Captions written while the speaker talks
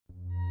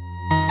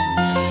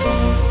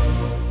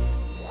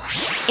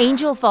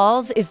Angel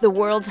Falls is the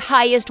world's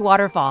highest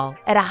waterfall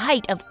at a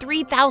height of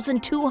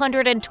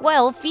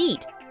 3,212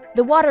 feet.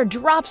 The water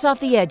drops off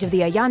the edge of the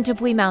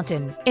Auyán-tepui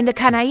mountain in the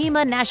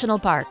Canaima National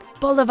Park,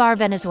 Bolivar,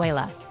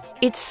 Venezuela.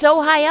 It's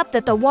so high up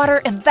that the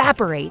water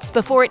evaporates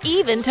before it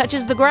even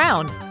touches the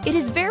ground. It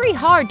is very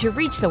hard to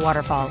reach the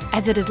waterfall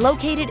as it is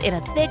located in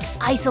a thick,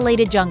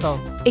 isolated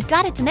jungle. It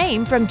got its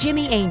name from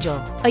Jimmie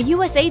Angel, a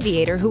U.S.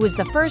 aviator who was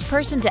the first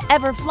person to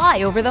ever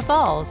fly over the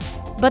falls.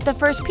 But the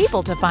first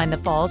people to find the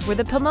falls were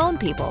the Pemon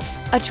people,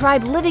 a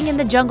tribe living in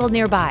the jungle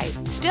nearby,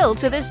 still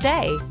to this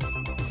day.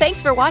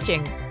 Thanks for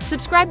watching.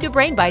 Subscribe to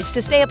Brain Bites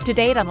to stay up to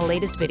date on the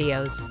latest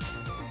videos.